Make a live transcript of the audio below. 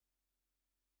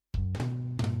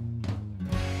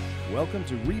Welcome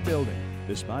to Rebuilding.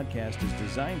 This podcast is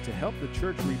designed to help the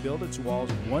church rebuild its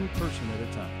walls one person at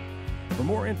a time. For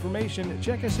more information,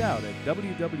 check us out at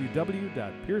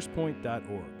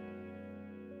www.piercepoint.org.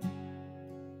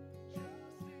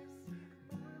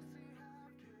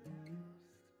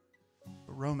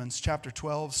 Romans chapter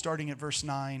 12, starting at verse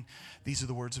 9, these are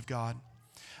the words of God.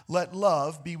 Let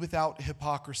love be without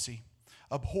hypocrisy.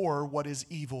 Abhor what is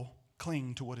evil.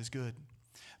 Cling to what is good.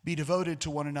 Be devoted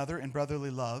to one another in brotherly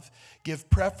love. Give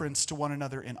preference to one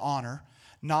another in honor,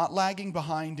 not lagging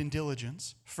behind in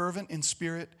diligence, fervent in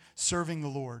spirit, serving the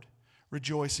Lord,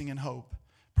 rejoicing in hope,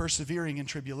 persevering in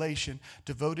tribulation,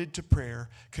 devoted to prayer,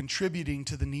 contributing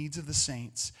to the needs of the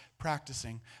saints,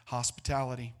 practicing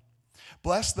hospitality.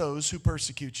 Bless those who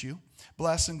persecute you.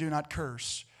 Bless and do not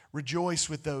curse. Rejoice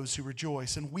with those who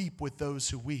rejoice, and weep with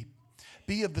those who weep.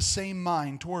 Be of the same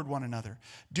mind toward one another.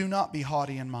 Do not be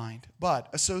haughty in mind, but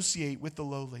associate with the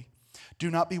lowly. Do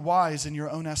not be wise in your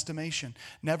own estimation.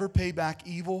 Never pay back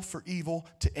evil for evil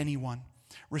to anyone.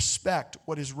 Respect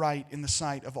what is right in the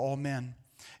sight of all men.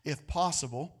 If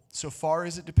possible, so far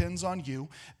as it depends on you,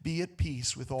 be at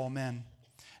peace with all men.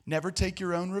 Never take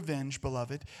your own revenge,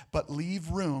 beloved, but leave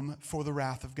room for the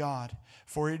wrath of God.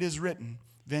 For it is written,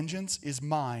 vengeance is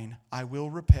mine, I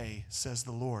will repay, says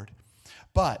the Lord.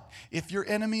 But if your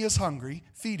enemy is hungry,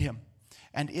 feed him.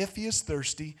 And if he is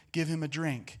thirsty, give him a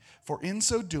drink. For in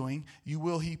so doing, you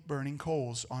will heap burning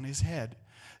coals on his head.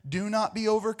 Do not be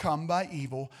overcome by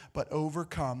evil, but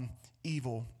overcome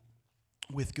evil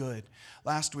with good.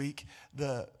 Last week,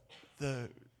 the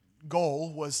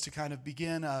goal was to kind of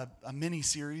begin a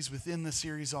mini-series within the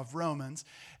series of Romans,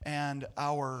 and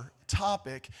our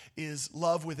topic is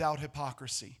love without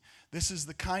hypocrisy. This is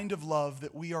the kind of love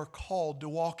that we are called to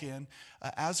walk in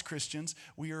as Christians.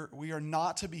 We are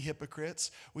not to be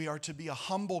hypocrites. We are to be a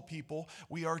humble people.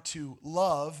 We are to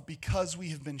love because we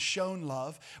have been shown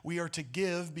love. We are to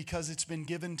give because it's been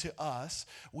given to us.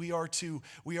 We are to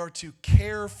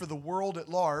care for the world at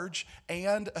large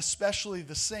and especially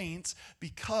the saints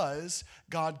because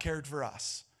God cared for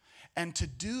us. And to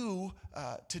do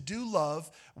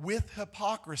love with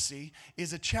hypocrisy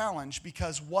is a challenge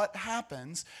because what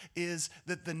happens is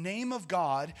that the name of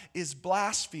God is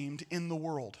blasphemed in the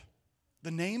world.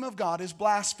 The name of God is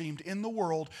blasphemed in the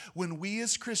world when we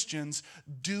as Christians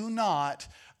do not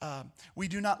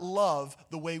love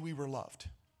the way we were loved.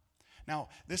 Now,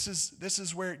 this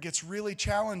is where it gets really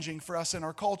challenging for us in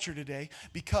our culture today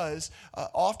because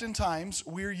oftentimes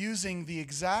we're using the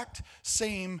exact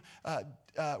same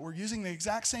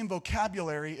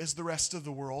vocabulary as the rest of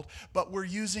the world, but we're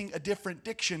using a different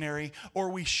dictionary, or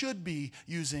we should be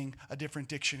using a different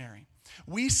dictionary.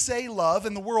 We say love,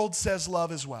 and the world says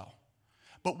love as well.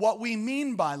 But what we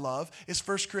mean by love is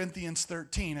 1 Corinthians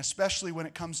 13, especially when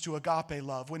it comes to agape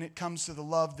love, when it comes to the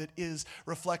love that is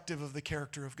reflective of the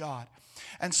character of God.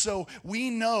 And so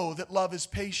we know that love is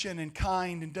patient and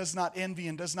kind and does not envy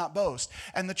and does not boast.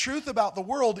 And the truth about the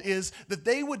world is that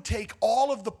they would take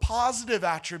all of the positive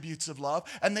attributes of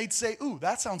love and they'd say, ooh,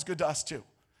 that sounds good to us too.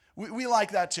 We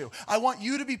like that too. I want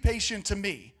you to be patient to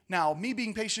me. Now, me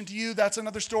being patient to you, that's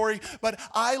another story, but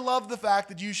I love the fact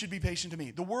that you should be patient to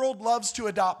me. The world loves to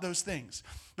adopt those things.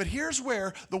 But here's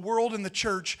where the world and the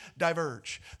church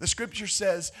diverge. The scripture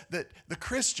says that the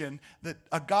Christian, that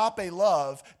agape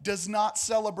love, does not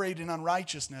celebrate in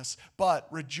unrighteousness, but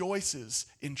rejoices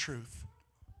in truth.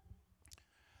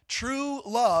 True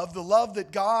love, the love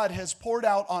that God has poured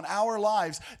out on our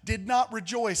lives, did not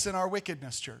rejoice in our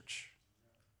wickedness, church.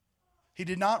 He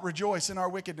did not rejoice in our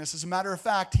wickedness. As a matter of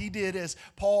fact, he did as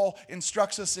Paul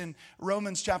instructs us in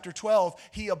Romans chapter 12.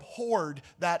 He abhorred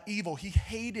that evil. He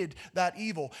hated that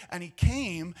evil. And he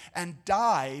came and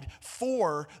died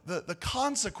for the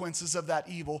consequences of that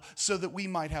evil so that we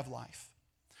might have life.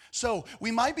 So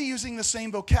we might be using the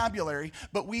same vocabulary,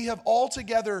 but we have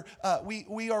altogether,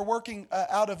 we are working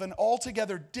out of an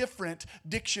altogether different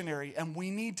dictionary, and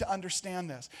we need to understand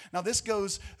this. Now this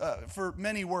goes for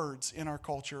many words in our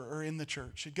culture or in the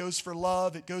church. It goes for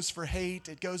love, it goes for hate,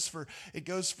 it goes for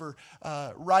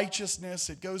righteousness,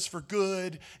 it goes for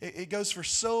good, it goes for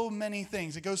so many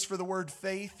things. It goes for the word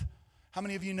faith. How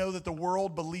many of you know that the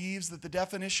world believes that the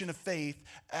definition of faith,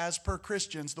 as per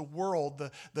Christians, the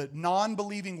world, the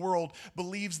non-believing world,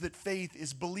 believes that faith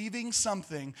is believing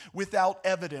something without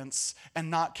evidence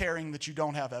and not caring that you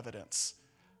don't have evidence?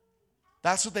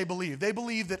 That's what they believe. They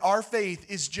believe that our faith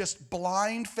is just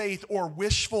blind faith or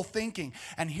wishful thinking.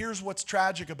 And here's what's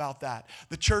tragic about that.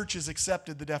 The church has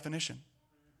accepted the definition.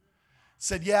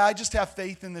 said, yeah, I just have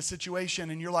faith in this situation.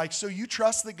 And you're like, so you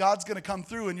trust that God's going to come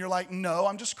through? And you're like, no,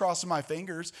 I'm just crossing my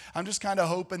fingers. I'm just kind of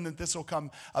hoping that this will come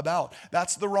about.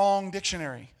 That's the wrong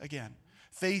dictionary again.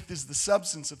 Faith is the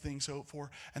substance of things hoped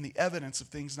for and the evidence of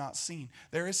things not seen.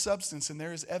 There is substance and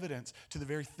there is evidence to the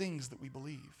very things that we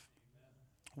believe.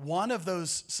 One of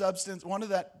those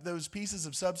pieces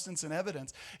of substance and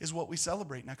evidence is what we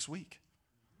celebrate next week.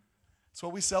 It's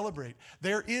what we celebrate.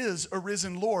 There is a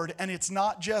risen Lord, and it's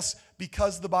not just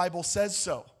because the Bible says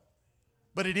so,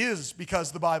 but it is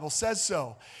because the Bible says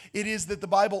so. It is that the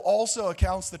Bible also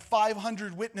accounts that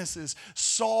 500 witnesses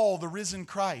saw the risen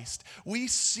Christ. We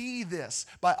see this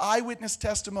by eyewitness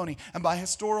testimony and by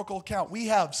historical account. We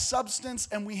have substance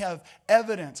and we have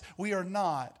evidence. We are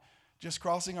not just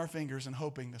crossing our fingers and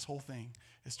hoping this whole thing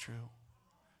is true.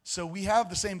 So we have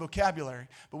the same vocabulary,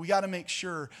 but we got to make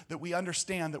sure that we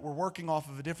understand that we're working off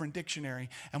of a different dictionary,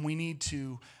 and we need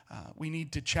to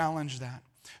challenge that.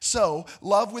 So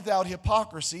love without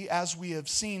hypocrisy, as we have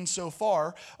seen so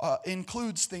far,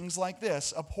 includes things like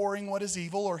this: abhorring what is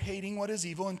evil or hating what is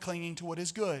evil and clinging to what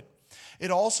is good.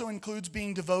 It also includes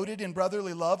being devoted in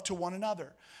brotherly love to one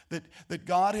another, that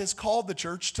God has called the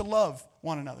church to love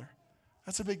one another.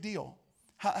 That's a big deal.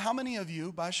 How many of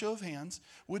you, by show of hands,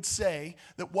 would say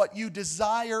that what you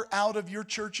desire out of your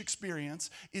church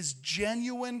experience is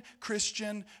genuine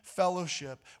Christian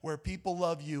fellowship where people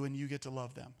love you and you get to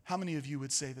love them? How many of you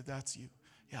would say that that's you?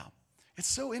 Yeah. It's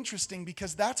so interesting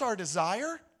because that's our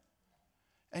desire,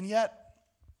 and yet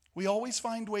we always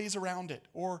find ways around it,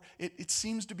 or it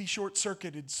seems to be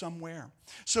short-circuited somewhere.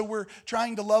 So we're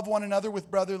trying to love one another with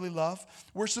brotherly love.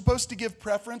 We're supposed to give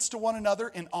preference to one another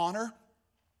in honor.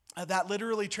 That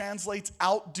literally translates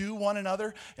outdo one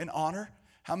another in honor.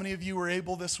 How many of you were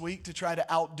able this week to try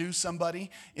to outdo somebody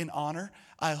in honor?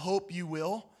 I hope you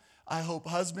will. I hope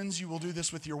husbands, you will do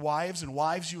this with your wives, and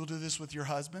wives, you will do this with your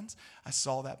husbands. I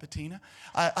saw that, Bettina.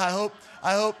 I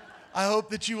hope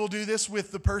that you will do this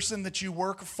with the person that you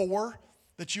work for,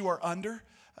 that you are under.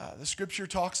 The scripture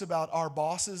talks about our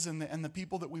bosses and the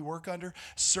people that we work under,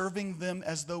 serving them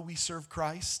as though we serve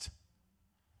Christ.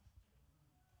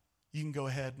 You can go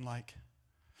ahead and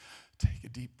take a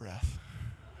deep breath.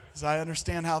 Because I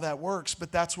understand how that works,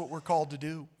 but that's what we're called to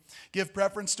do. Give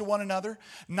preference to one another,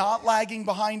 not lagging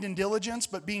behind in diligence,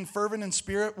 but being fervent in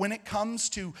spirit. When it comes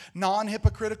to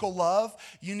non-hypocritical love,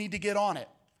 you need to get on it.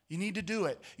 You need to do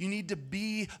it. You need to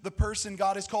be the person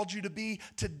God has called you to be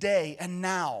today and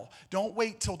now. Don't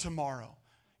wait till tomorrow.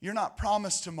 You're not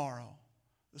promised tomorrow.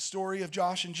 The story of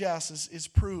Josh and Jess is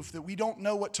proof that we don't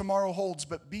know what tomorrow holds,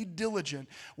 but be diligent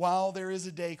while there is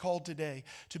a day called today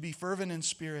to be fervent in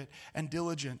spirit and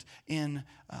diligent in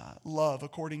love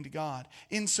according to God.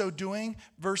 In so doing,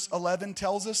 verse 11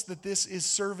 tells us that this is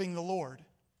serving the Lord.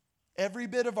 Every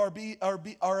bit of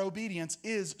our obedience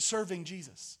is serving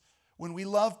Jesus. When we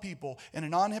love people in a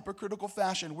non-hypocritical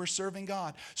fashion, we're serving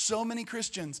God. So many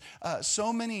Christians,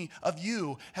 so many of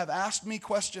you have asked me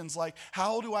questions like,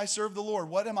 how do I serve the Lord?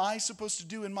 What am I supposed to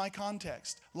do in my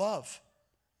context? Love.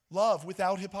 Love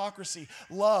without hypocrisy.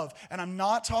 Love. And I'm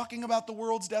not talking about the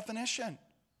world's definition.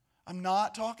 I'm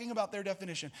not talking about their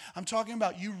definition. I'm talking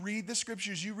about you read the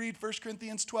scriptures. You read 1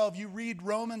 Corinthians 12. You read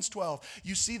Romans 12.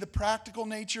 You see the practical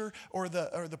nature or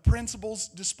the principles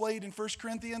displayed in 1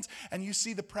 Corinthians, and you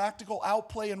see the practical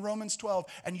outplay in Romans 12,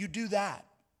 and you do that.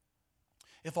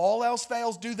 If all else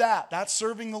fails, do that. That's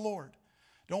serving the Lord.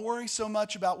 Don't worry so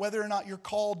much about whether or not you're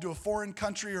called to a foreign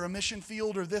country or a mission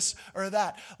field or this or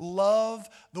that. Love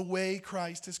the way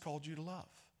Christ has called you to love.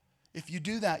 If you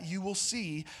do that, you will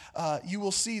see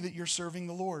that you're serving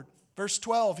the Lord. Verse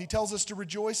 12, he tells us to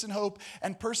rejoice in hope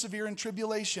and persevere in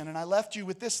tribulation. And I left you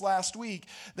with this last week,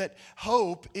 that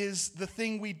hope is the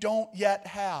thing we don't yet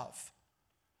have.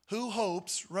 Who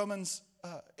hopes, Romans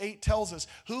 8 tells us,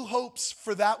 who hopes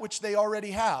for that which they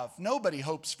already have? Nobody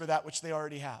hopes for that which they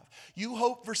already have. You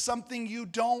hope for something you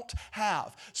don't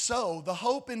have. So the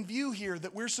hope in view here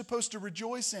that we're supposed to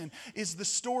rejoice in is the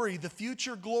story, the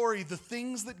future glory, the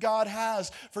things that God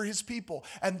has for his people.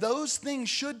 And those things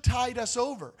should tide us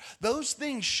over. Those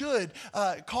things should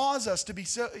cause us to be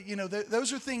so,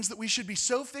 those are things that we should be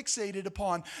so fixated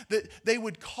upon that they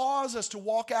would cause us to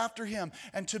walk after him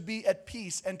and to be at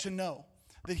peace and to know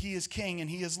that he is king and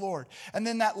he is Lord. And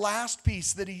then that last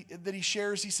piece that he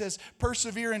shares, he says,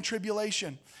 persevere in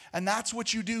tribulation. And that's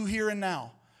what you do here and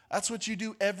now. That's what you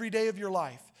do every day of your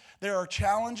life. There are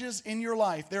challenges in your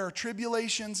life. There are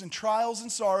tribulations and trials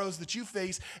and sorrows that you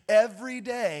face every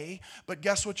day. But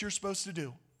guess what you're supposed to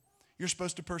do? You're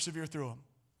supposed to persevere through them.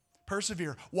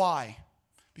 Persevere. Why?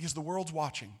 Because the world's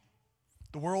watching.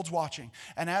 The world's watching.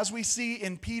 And as we see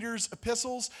in Peter's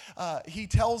epistles, he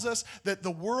tells us that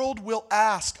the world will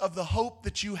ask of the hope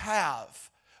that you have.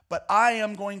 But I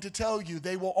am going to tell you,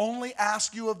 they will only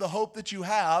ask you of the hope that you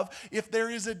have if there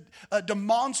is a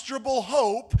demonstrable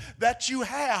hope that you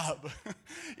have.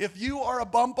 If you are a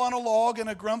bump on a log and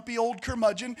a grumpy old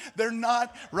curmudgeon, they're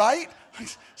not, right?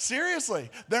 Seriously,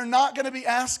 they're not going to be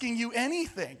asking you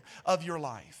anything of your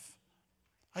life.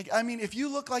 I mean, if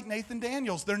you look like Nathan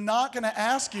Daniels, they're not going to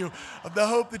ask you of the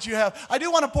hope that you have. I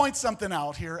do want to point something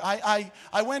out here. I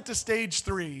went to stage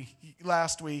 3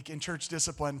 last week in church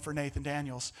discipline for Nathan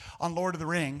Daniels on Lord of the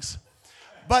Rings.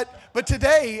 But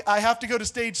today, I have to go to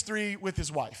stage 3 with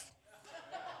his wife.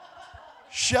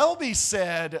 Shelby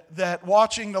said that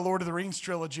watching the Lord of the Rings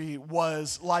trilogy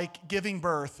was like giving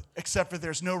birth, except for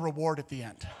there's no reward at the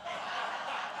end.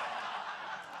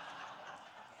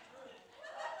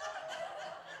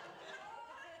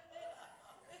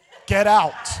 Get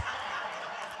out.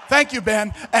 Thank you,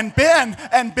 Ben. And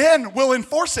Ben will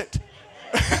enforce it.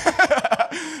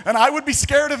 And I would be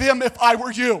scared of him if I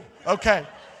were you. Okay.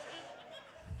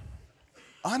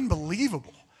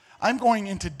 Unbelievable. I'm going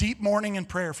into deep mourning and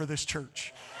prayer for this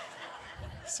church.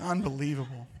 It's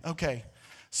unbelievable. Okay.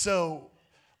 So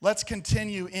let's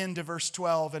continue into verse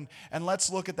 12 and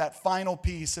let's look at that final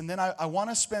piece. And then I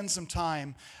want to spend some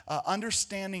time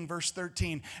understanding verse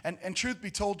 13. And truth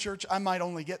be told, church, I might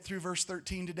only get through verse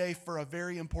 13 today for a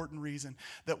very important reason.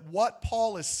 That what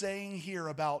Paul is saying here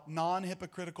about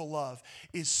non-hypocritical love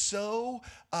is so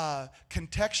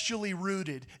contextually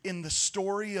rooted in the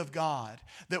story of God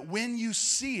that when you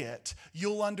see it,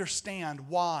 you'll understand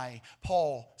why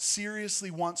Paul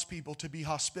seriously wants people to be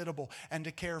hospitable and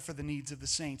to care for the needs of the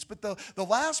saints. But the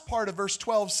last part of verse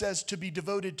 12 says to be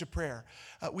devoted to prayer.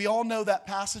 We all know that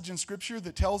passage in Scripture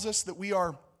that tells us that we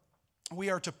are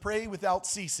to pray without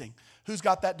ceasing. Who's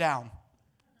got that down?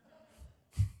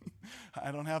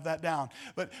 I don't have that down.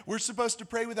 But we're supposed to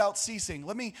pray without ceasing.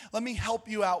 Let me help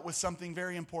you out with something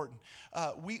very important.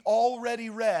 We already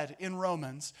read in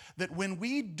Romans that when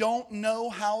we don't know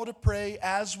how to pray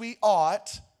as we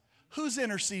ought, who's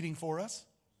interceding for us?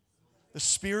 The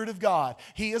Spirit of God.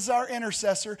 He is our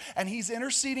intercessor, and He's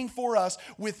interceding for us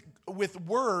with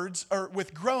words or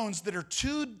with groans that are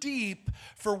too deep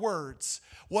for words.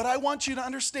 What I want you to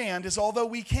understand is although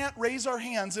we can't raise our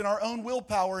hands in our own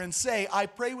willpower and say, I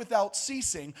pray without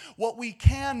ceasing, what we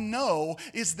can know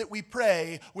is that we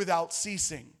pray without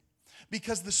ceasing.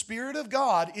 Because the Spirit of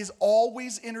God is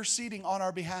always interceding on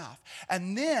our behalf.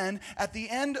 And then at the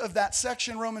end of that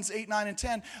section, Romans 8, 9, and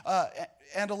 10,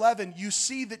 and 11, you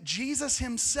see that Jesus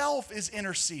Himself is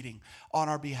interceding on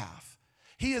our behalf.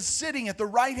 He is sitting at the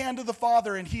right hand of the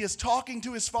Father, and He is talking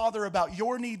to His Father about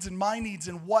your needs and my needs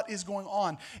and what is going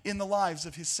on in the lives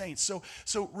of His saints.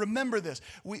 So remember this.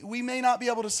 We may not be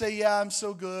able to say, yeah, I'm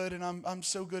so good and I'm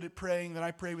so good at praying that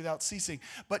I pray without ceasing.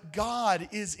 But God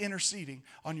is interceding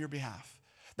on your behalf.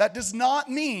 That does not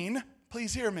mean,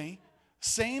 please hear me,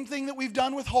 same thing that we've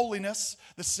done with holiness,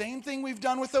 the same thing we've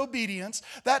done with obedience,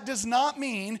 that does not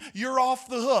mean you're off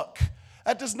the hook.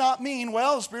 That does not mean,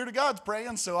 well, the Spirit of God's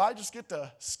praying, so I just get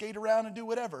to skate around and do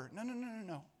whatever.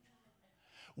 No.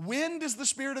 When does the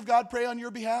Spirit of God pray on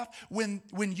your behalf? When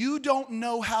you don't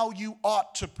know how you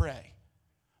ought to pray.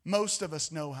 Most of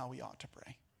us know how we ought to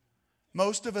pray.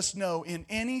 Most of us know in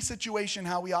any situation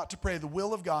how we ought to pray the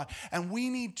will of God. And we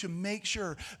need to make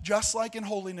sure, just like in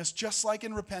holiness, just like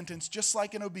in repentance, just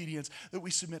like in obedience, that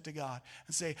we submit to God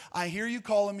and say, I hear you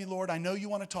calling me, Lord. I know you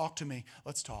want to talk to me.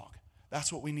 Let's talk.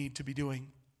 That's what we need to be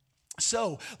doing.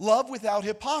 So, love without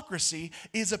hypocrisy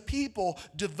is a people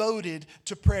devoted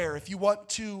to prayer. If you want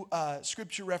two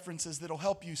scripture references that'll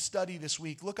help you study this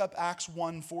week, look up Acts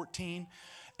 1:14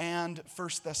 and 1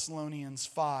 Thessalonians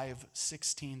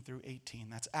 5:16 through 18.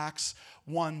 That's Acts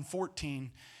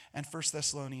 1:14 and 1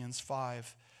 Thessalonians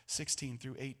 5:16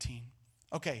 through 18.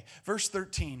 Okay, verse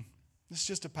 13. This is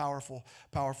just a powerful,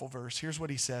 powerful verse. Here's what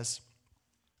he says.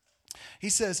 He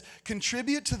says,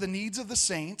 contribute to the needs of the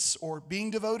saints, or being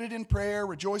devoted in prayer,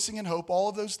 rejoicing in hope, all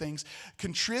of those things,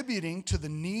 contributing to the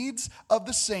needs of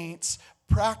the saints,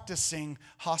 practicing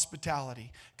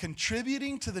hospitality.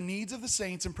 Contributing to the needs of the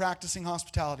saints and practicing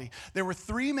hospitality. There were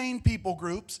three main people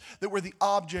groups that were the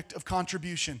object of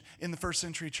contribution in the first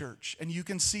century church. And you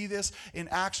can see this in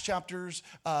Acts chapters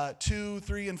 2,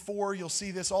 3, and 4. You'll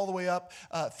see this all the way up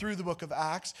through the book of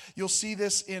Acts. You'll see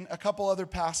this in a couple other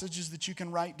passages that you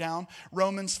can write down.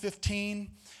 Romans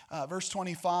 15, verse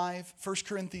 25. 1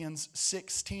 Corinthians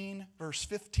 16, verse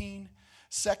 15.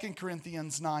 2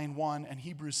 Corinthians 9:1 and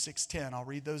Hebrews 6:10. I'll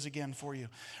read those again for you.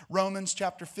 Romans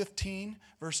chapter 15,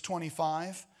 verse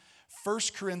 25.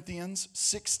 1 Corinthians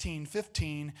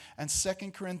 16:15, and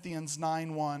 2 Corinthians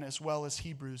 9:1, as well as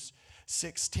Hebrews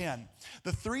 6:10.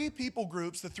 The three people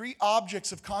groups, the three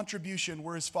objects of contribution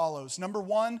were as follows. Number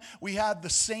one, we had the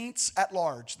saints at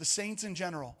large, the saints in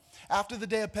general. After the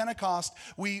day of Pentecost,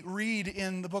 we read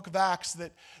in the book of Acts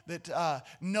that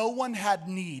no one had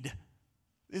need.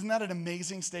 Isn't that an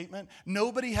amazing statement?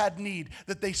 Nobody had need,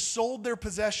 that they sold their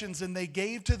possessions and they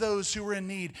gave to those who were in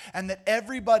need, and that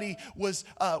everybody was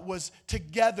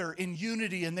together in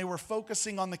unity and they were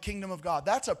focusing on the kingdom of God.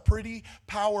 That's a pretty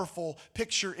powerful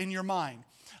picture in your mind.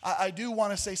 I do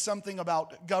want to say something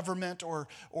about government or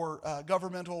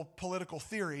governmental political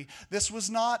theory. This was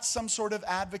not some sort of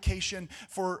advocation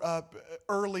for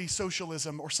early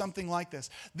socialism or something like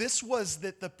this. This was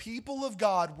that the people of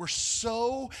God were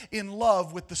so in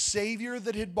love with the Savior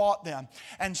that had bought them,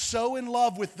 and so in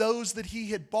love with those that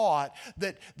He had bought,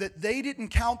 that they didn't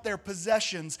count their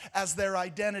possessions as their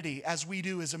identity as we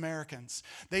do as Americans.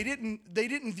 They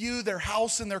didn't view their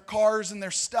house and their cars and their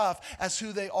stuff as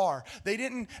who they are. They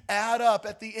didn't add up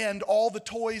at the end all the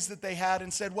toys that they had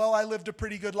and said, well, I lived a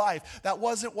pretty good life. That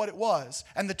wasn't what it was.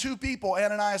 And the two people,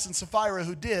 Ananias and Sapphira,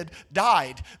 who did,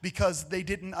 died because they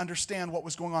didn't understand what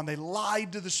was going on. They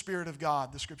lied to the Spirit of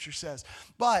God, the Scripture says.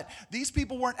 But these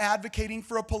people weren't advocating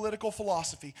for a political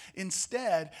philosophy.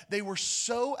 Instead, they were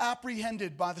so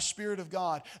apprehended by the Spirit of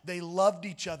God, they loved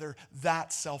each other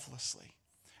that selflessly.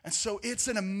 And so it's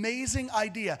an amazing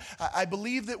idea. I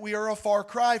believe that we are a far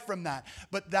cry from that.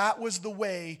 But that was the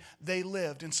way they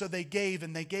lived. And so they gave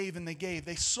and they gave and they gave.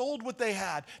 They sold what they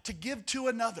had to give to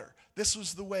another. This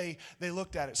was the way they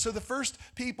looked at it. So the first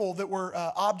people that were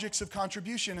objects of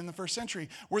contribution in the first century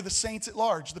were the saints at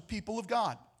large, the people of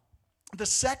God. The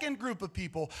second group of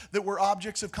people that were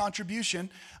objects of contribution,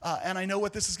 and I know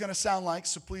what this is going to sound like,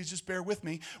 so please just bear with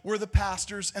me, were the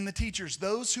pastors and the teachers,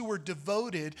 those who were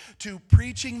devoted to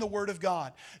preaching the Word of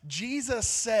God. Jesus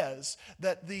says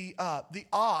that the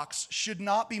ox should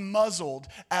not be muzzled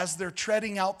as they're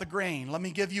treading out the grain. Let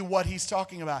me give you what he's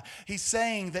talking about. He's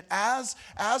saying that as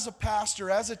a pastor,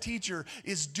 as a teacher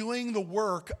is doing the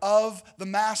work of the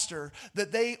master,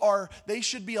 that they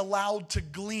should be allowed to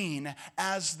glean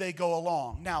as they go along.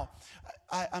 Now,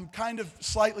 I'm kind of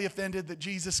slightly offended that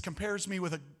Jesus compares me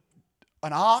with an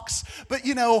ox, but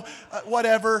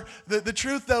whatever. The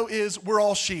truth, though, is we're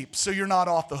all sheep, so you're not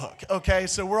off the hook, okay?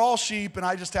 So we're all sheep, and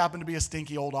I just happen to be a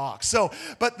stinky old ox.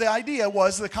 But the idea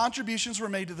was the contributions were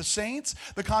made to the saints.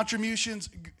 The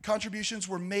contributions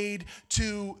were made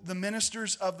to the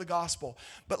ministers of the gospel.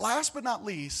 But last but not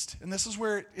least, and this is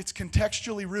where it's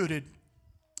contextually rooted,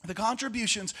 the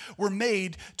contributions were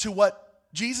made to what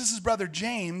Jesus' brother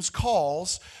James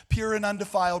calls pure and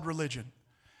undefiled religion.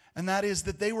 And that is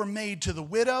that they were made to the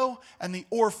widow and the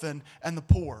orphan and the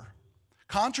poor.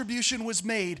 Contribution was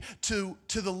made to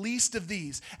the least of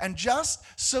these. And just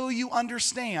so you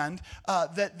understand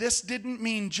that this didn't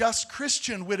mean just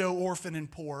Christian widow, orphan, and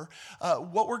poor,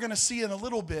 what we're going to see in a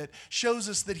little bit shows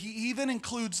us that he even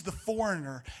includes the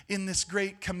foreigner in this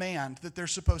great command that they're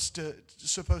supposed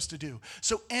to do.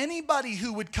 So anybody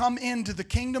who would come into the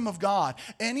kingdom of God,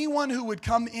 anyone who would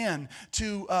come in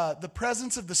to the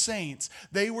presence of the saints,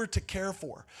 they were to care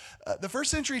for. The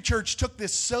first century church took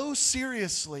this so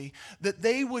seriously that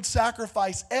they would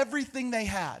sacrifice everything they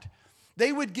had.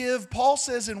 They would give, Paul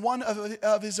says in one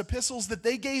of his epistles, that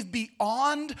they gave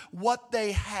beyond what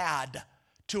they had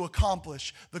to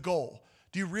accomplish the goal.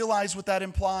 Do you realize what that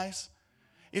implies?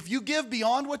 If you give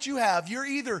beyond what you have, you're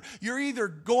either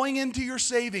going into your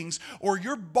savings or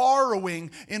you're borrowing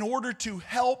in order to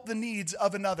help the needs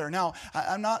of another. Now,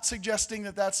 I'm not suggesting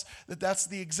that that's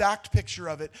the exact picture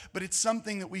of it, but it's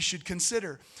something that we should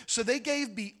consider. So they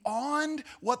gave beyond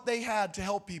what they had to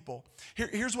help people.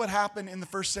 Here's what happened in the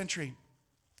first century.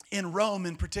 In Rome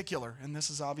in particular, and this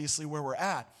is obviously where we're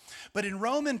at, but in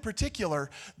Rome in particular,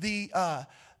 the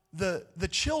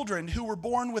children who were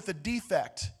born with a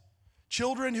defect,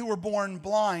 children who were born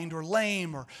blind or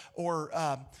lame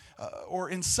or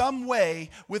in some way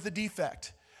with a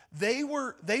defect, they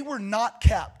were not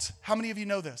kept. How many of you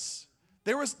know this?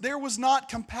 There was not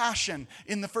compassion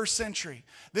in the first century.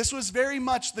 This was very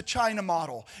much the China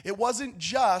model. It wasn't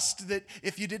just that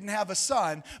if you didn't have a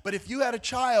son, but if you had a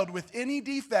child with any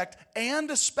defect,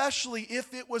 and especially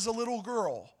if it was a little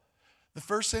girl. The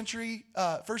first century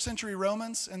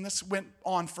Romans, and this went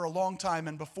on for a long time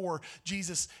and before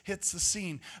Jesus hits the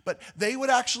scene, but they would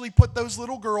actually put those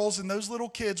little girls and those little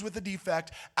kids with a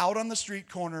defect out on the street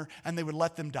corner and they would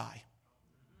let them die.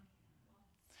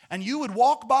 And you would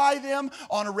walk by them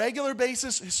on a regular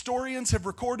basis. Historians have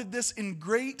recorded this in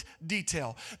great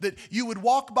detail. That you would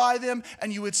walk by them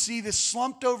and you would see this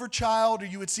slumped over child, or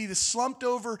you would see this slumped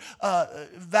over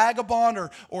vagabond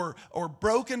or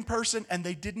broken person, and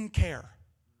they didn't care.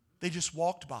 They just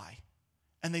walked by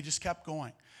and they just kept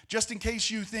going. Just in case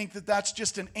you think that that's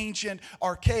just an ancient,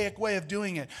 archaic way of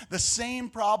doing it, the same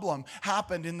problem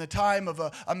happened in the time of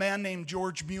a man named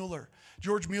George Mueller.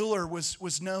 George Mueller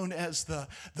was known as the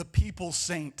people's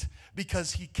saint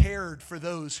because he cared for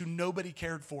those who nobody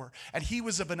cared for. And he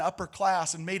was of an upper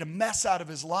class and made a mess out of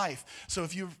his life. So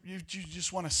if you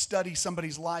just want to study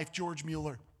somebody's life, George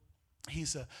Mueller,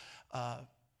 he's a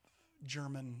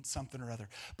German something or other.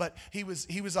 But he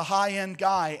was a high-end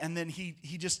guy, and then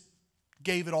he just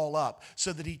gave it all up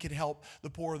so that he could help the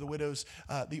poor, the widows,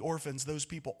 the orphans, those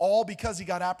people, all because he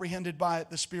got apprehended by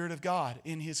the Spirit of God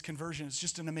in his conversion. It's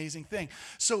just an amazing thing.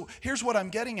 So here's what I'm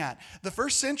getting at. The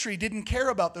first century didn't care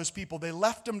about those people. They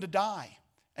left them to die.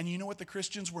 And you know what the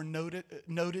Christians were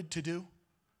noted to do?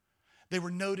 They were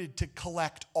noted to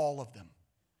collect all of them.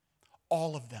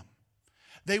 All of them.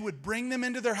 They would bring them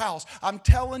into their house. I'm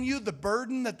telling you, the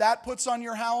burden that puts on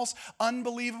your house,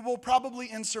 unbelievable, probably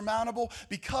insurmountable,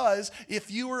 because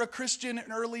if you were a Christian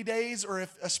in early days, or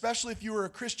especially if you were a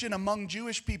Christian among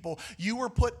Jewish people, you were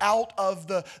put out of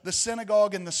the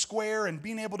synagogue and the square and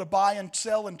being able to buy and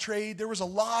sell and trade. There was a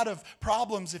lot of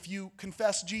problems if you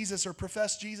confessed Jesus or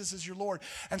professed Jesus as your Lord.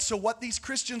 And so what these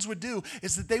Christians would do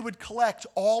is that they would collect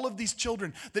all of these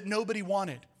children that nobody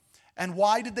wanted. And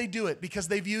why did they do it? Because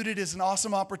they viewed it as an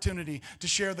awesome opportunity to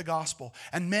share the gospel.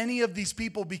 And many of these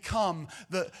people become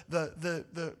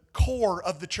the core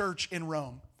of the church in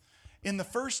Rome. In the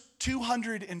first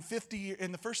 300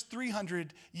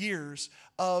 years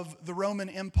of the Roman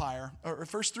Empire, or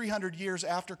first 300 years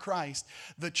after Christ,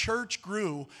 the church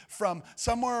grew from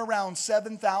somewhere around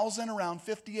 7,000, around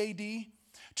 50 AD,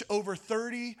 to over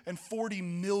 30 and 40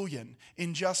 million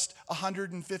in just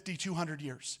 150, 200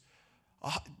 years.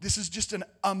 This is just an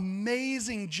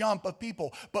amazing jump of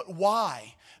people. But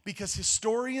why? Because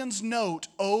historians note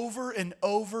over and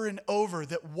over and over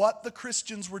that what the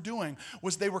Christians were doing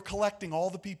was they were collecting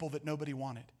all the people that nobody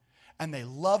wanted. And they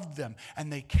loved them,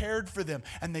 and they cared for them,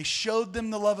 and they showed them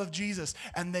the love of Jesus,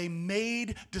 and they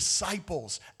made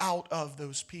disciples out of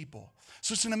those people.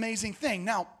 So it's an amazing thing.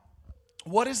 Now,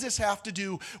 what does this have to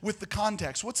do with the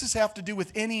context? What's this have to do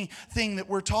with anything that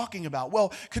we're talking about?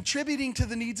 Well, contributing to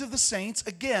the needs of the saints,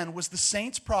 again, was the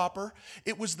saints proper.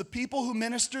 It was the people who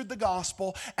ministered the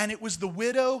gospel, and it was the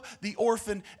widow, the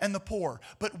orphan, and the poor.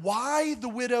 But why the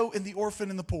widow and the orphan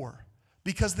and the poor?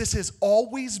 Because this has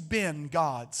always been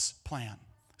God's plan.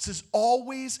 This has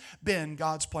always been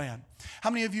God's plan.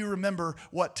 How many of you remember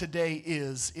what today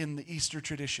is in the Easter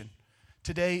tradition?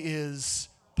 Today is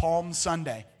Palm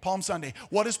Sunday. Palm Sunday.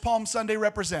 What does Palm Sunday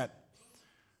represent?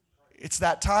 It's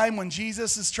that time when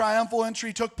Jesus' triumphal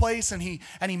entry took place, and he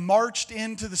marched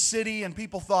into the city, and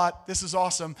people thought, this is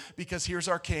awesome because here's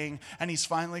our king, and he's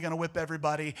finally going to whip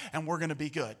everybody, and we're going to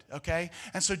be good, okay?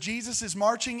 And so Jesus is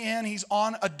marching in. He's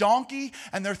on a donkey,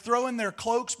 and they're throwing their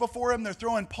cloaks before him. They're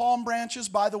throwing palm branches.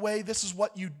 By the way, this is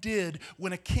what you did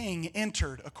when a king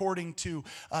entered, according to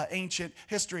ancient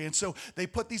history. And so they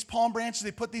put these palm branches,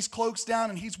 they put these cloaks down,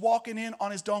 and he's walking in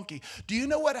on his donkey. Do you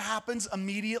know what happens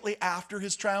immediately after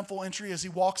his triumphal entry as he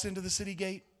walks into the city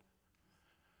gate?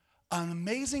 An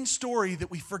amazing story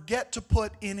that we forget to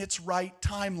put in its right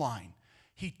timeline.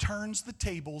 He turns the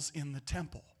tables in the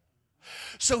temple.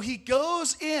 So he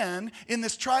goes in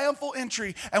this triumphal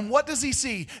entry, and what does he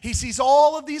see? He sees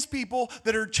all of these people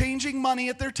that are changing money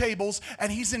at their tables,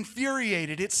 and he's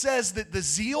infuriated. It says that the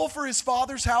zeal for his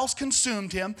father's house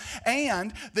consumed him,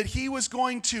 and that he was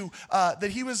going to,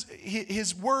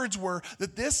 his words were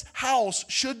that this house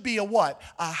should be a what?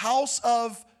 A house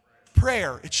of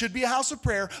prayer. It should be a house of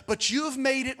prayer, but you've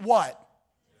made it what?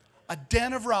 A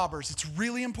den of robbers. It's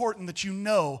really important that you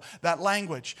know that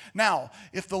language. Now,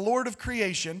 if the Lord of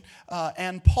creation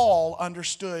and Paul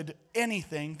understood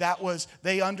anything,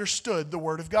 they understood the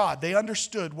word of God. They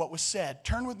understood what was said.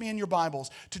 Turn with me in your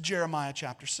Bibles to Jeremiah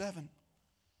chapter 7.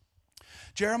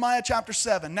 Jeremiah chapter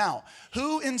 7. Now,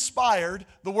 who inspired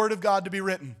the word of God to be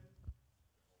written?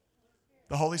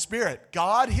 The Holy Spirit.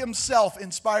 God himself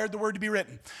inspired the word to be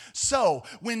written. So,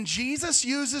 when Jesus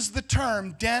uses the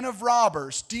term den of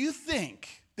robbers, do you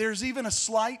think there's even a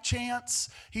slight chance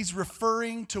he's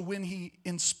referring to when he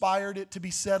inspired it to be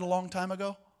said a long time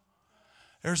ago?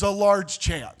 There's a large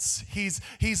chance.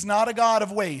 He's not a God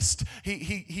of waste.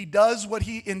 He does what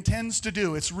he intends to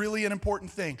do. It's really an important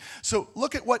thing. So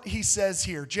look at what he says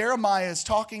here. Jeremiah is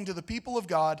talking to the people of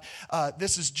God.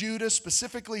 This is Judah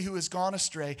specifically who has gone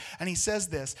astray. And he says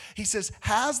this. He says,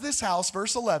 has this house,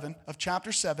 verse 11 of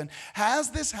chapter 7, has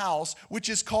this house, which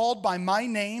is called by my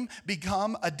name,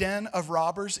 become a den of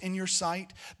robbers in your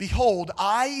sight? Behold,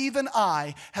 even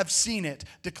I, have seen it,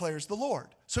 declares the Lord.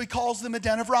 So he calls them a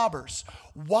den of robbers.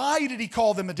 Why did he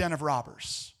call them a den of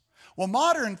robbers? Well,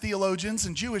 modern theologians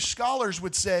and Jewish scholars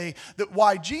would say that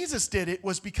why Jesus did it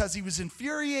was because he was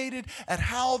infuriated at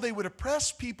how they would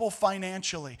oppress people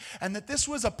financially, and that this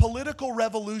was a political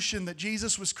revolution that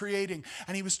Jesus was creating,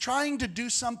 and he was trying to do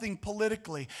something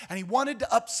politically, and he wanted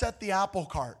to upset the apple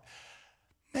cart.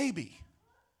 Maybe,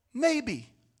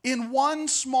 in one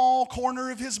small corner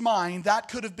of his mind, that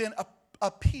could have been a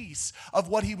piece of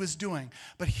what he was doing.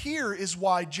 But here is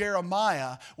why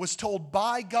Jeremiah was told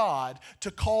by God to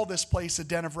call this place a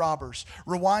den of robbers.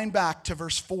 Rewind back to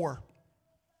verse 4.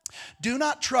 Do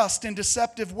not trust in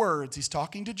deceptive words, he's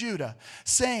talking to Judah,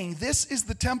 saying, this is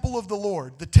the temple of the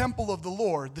Lord, the temple of the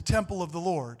Lord, the temple of the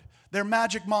Lord. Their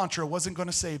magic mantra wasn't going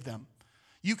to save them.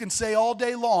 You can say all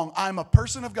day long, I'm a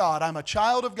person of God, I'm a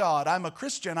child of God, I'm a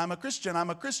Christian, I'm a Christian, I'm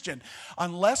a Christian.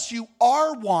 Unless you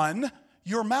are one,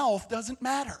 your mouth doesn't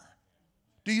matter.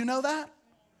 Do you know that?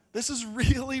 This is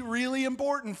really, really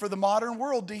important for the modern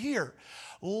world to hear.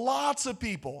 Lots of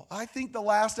people, I think the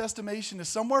last estimation is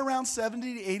somewhere around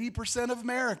 70 to 80% of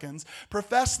Americans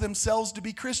profess themselves to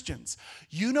be Christians.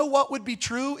 You know what would be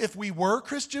true if we were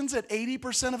Christians at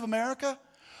 80% of America?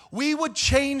 We would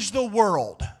change the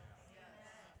world.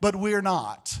 But we're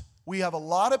not. We have a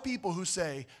lot of people who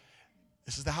say,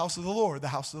 this is the house of the Lord, the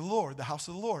house of the Lord, the house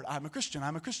of the Lord. I'm a Christian,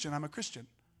 I'm a Christian, I'm a Christian.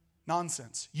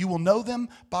 Nonsense. You will know them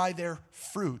by their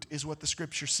fruit, is what the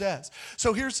scripture says.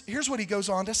 So here's what he goes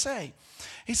on to say.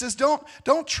 He says,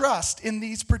 don't trust in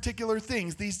these particular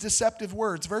things, these deceptive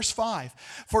words. Verse 5,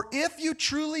 for if you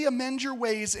truly amend your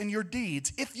ways and your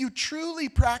deeds, if you truly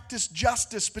practice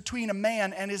justice between a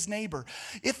man and his neighbor,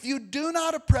 if you do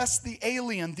not oppress the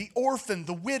alien, the orphan,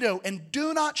 the widow, and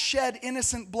do not shed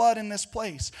innocent blood in this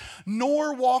place,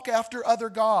 nor walk after other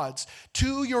gods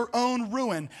to your own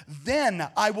ruin, then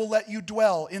I will let you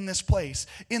dwell in this place,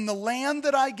 in the land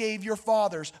that I gave your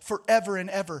fathers forever and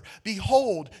ever.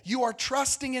 Behold, you are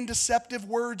trusting in deceptive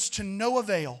words to no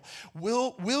avail.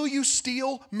 Will you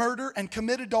steal, murder, and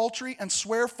commit adultery, and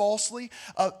swear falsely,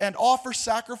 and offer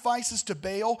sacrifices to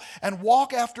Baal, and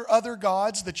walk after other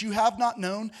gods that you have not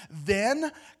known?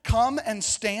 Then come and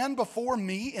stand before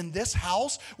me in this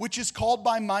house, which is called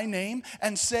by my name,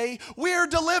 and say, we're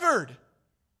delivered.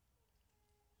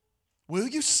 Will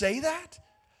you say that?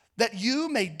 That you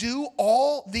may do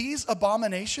all these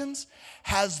abominations?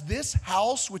 Has this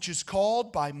house, which is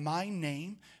called by my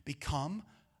name, become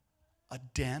a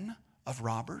den of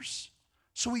robbers?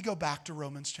 So we go back to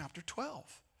Romans chapter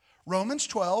 12. Romans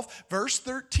 12, verse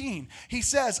 13. He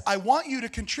says, I want you to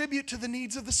contribute to the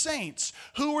needs of the saints.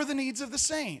 Who are the needs of the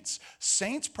saints?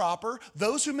 Saints proper,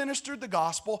 those who ministered the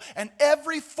gospel, and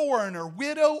every foreigner,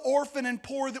 widow, orphan, and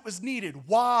poor that was needed.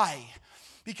 Why?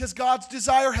 Because God's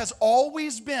desire has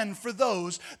always been for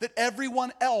those that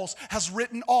everyone else has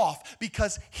written off,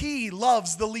 because he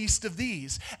loves the least of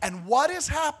these. And what is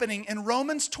happening in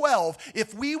Romans 12,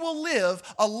 if we will live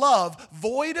a love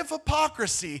void of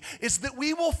hypocrisy, is that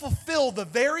we will fulfill the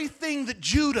very thing that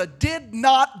Judah did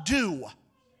not do.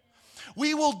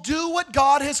 We will do what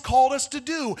God has called us to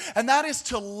do, and that is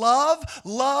to love,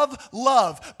 love,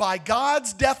 love by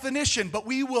God's definition. But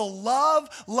we will love,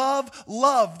 love,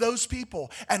 love those people,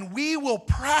 and we will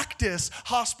practice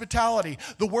hospitality.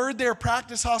 The word there,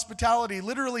 practice hospitality,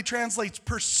 literally translates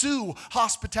pursue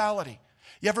hospitality.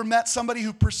 You ever met somebody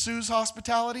who pursues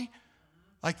hospitality?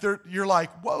 Like you're like,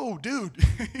 whoa, dude,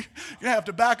 you're going to have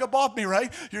to back up off me,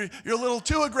 right? You're a little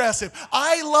too aggressive.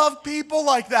 I love people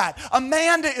like that.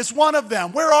 Amanda is one of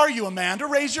them. Where are you, Amanda?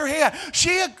 Raise your hand.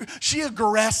 She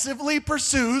aggressively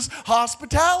pursues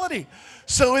hospitality.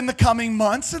 So in the coming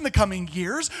months, in the coming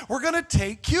years, we're going to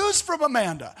take cues from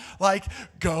Amanda. Like,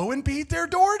 go and beat their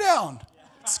door down.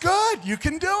 It's good. You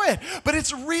can do it. But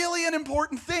it's really an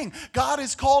important thing. God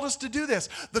has called us to do this.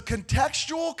 The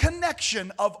contextual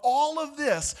connection of all of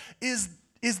this is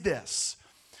this.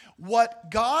 What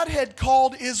God had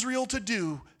called Israel to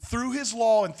do through his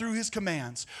law and through his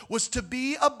commands was to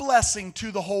be a blessing to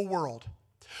the whole world.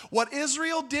 What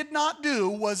Israel did not do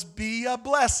was be a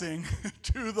blessing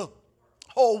to the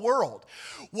whole world.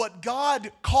 What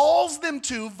God calls them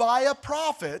to via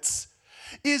prophets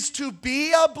is to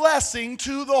be a blessing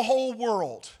to the whole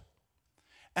world.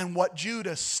 And what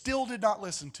Judah still did not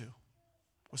listen to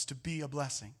was to be a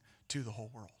blessing to the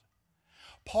whole world.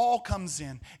 Paul comes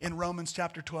in Romans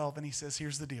chapter 12 and he says,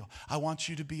 here's the deal. I want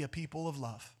you to be a people of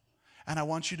love. And I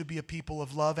want you to be a people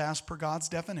of love as per God's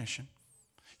definition.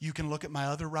 You can look at my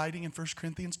other writing in 1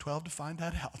 Corinthians 12 to find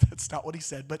that out. That's not what he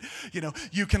said, but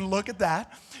you can look at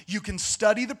that. You can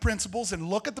study the principles and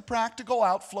look at the practical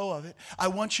outflow of it. I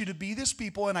want you to be this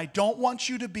people, and I don't want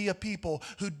you to be a people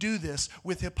who do this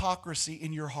with hypocrisy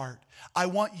in your heart. I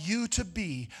want you to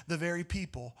be the very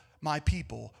people my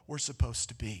people were supposed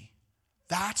to be.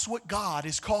 That's what God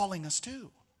is calling us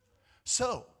to.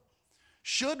 So,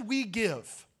 should we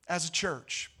give as a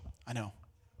church? I know,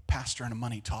 pastor and a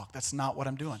money talk. That's not what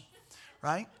I'm doing,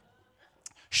 right?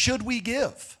 Should we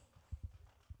give?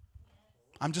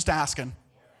 I'm just asking.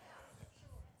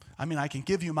 I mean, I can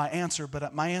give you my answer,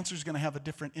 but my answer is going to have a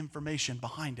different information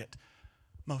behind it,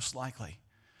 most likely.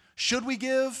 Should we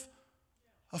give?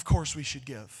 Of course we should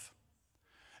give.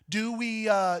 Do we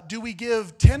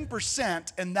give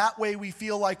 10% and that way we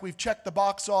feel like we've checked the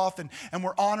box off and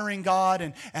we're honoring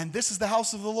God and this is the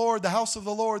house of the Lord, the house of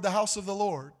the Lord, the house of the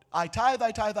Lord. I tithe,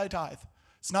 I tithe, I tithe.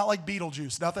 It's not like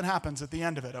Beetlejuice. Nothing happens at the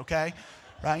end of it, okay?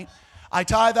 Right? I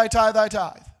tithe, I tithe, I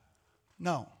tithe.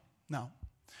 No.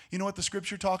 You know what the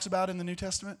scripture talks about in the New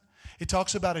Testament? It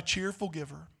talks about a cheerful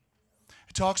giver.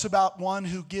 It talks about one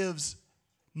who gives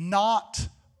not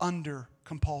under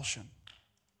compulsion.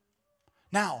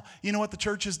 Now, you know what the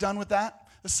church has done with that?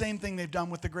 The same thing they've done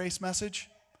with the grace message.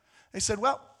 They said,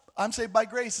 well, I'm saved by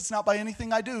grace. It's not by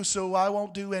anything I do, so I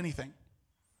won't do anything.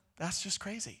 That's just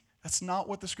crazy. That's not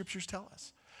what the scriptures tell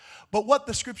us. But what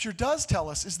the scripture does tell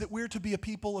us is that we're to be a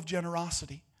people of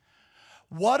generosity.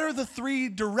 What are the 3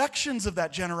 directions of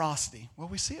that generosity? Well,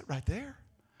 we see it right there.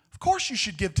 Of course you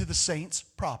should give to the saints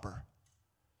proper.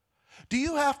 Do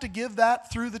you have to give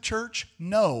that through the church?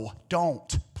 No,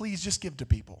 don't. Please just give to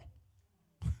people.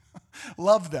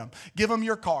 Love them. Give them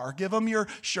your car. Give them your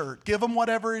shirt. Give them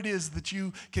whatever it is that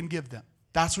you can give them.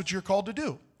 That's what you're called to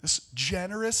do. This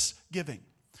generous giving.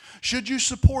 Should you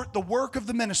support the work of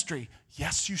the ministry?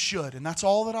 Yes, you should. And that's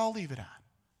all that I'll leave it at.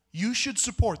 You should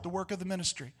support the work of the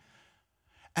ministry.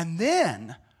 And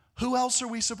then, who else are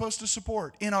we supposed to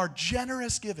support in our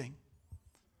generous giving?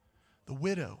 The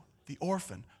widow, the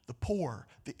orphan, the poor,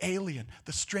 the alien,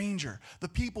 the stranger, the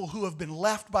people who have been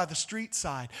left by the street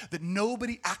side that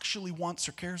nobody actually wants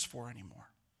or cares for anymore.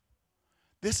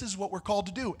 This is what we're called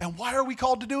to do. And why are we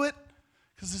called to do it?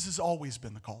 Because this has always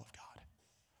been the call of God.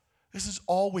 This has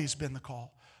always been the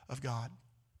call of God.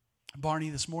 Barney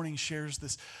this morning shares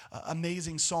this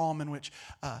amazing psalm in which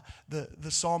the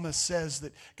psalmist says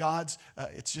that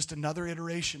it's just another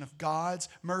iteration of God's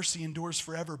mercy endures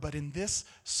forever. But in this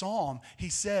psalm, he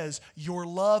says, your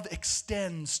love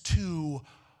extends to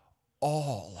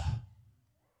all,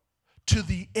 to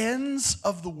the ends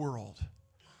of the world.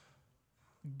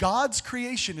 God's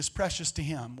creation is precious to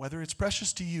him. Whether it's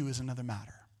precious to you is another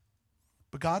matter.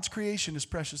 But God's creation is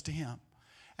precious to him.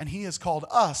 And he has called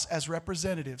us as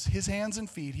representatives, his hands and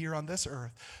feet here on this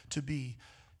earth, to be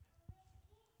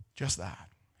just that,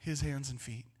 his hands and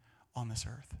feet on this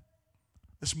earth.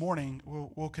 This morning,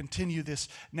 we'll continue this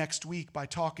next week by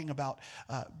talking about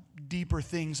deeper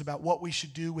things about what we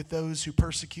should do with those who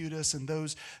persecute us and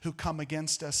those who come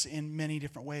against us in many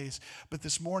different ways. But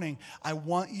this morning, I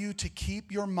want you to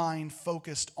keep your mind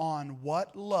focused on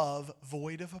what love,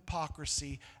 void of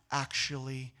hypocrisy,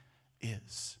 actually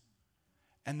is.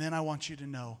 And then I want you to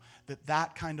know that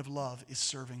that kind of love is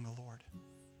serving the Lord.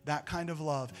 That kind of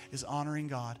love is honoring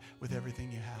God with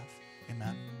everything you have.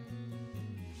 Amen.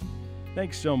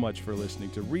 Thanks so much for listening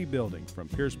to Rebuilding from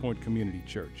Pierce Point Community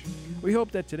Church. We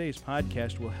hope that today's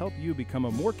podcast will help you become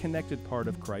a more connected part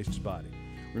of Christ's body.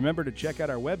 Remember to check out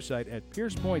our website at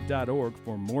piercepoint.org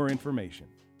for more information.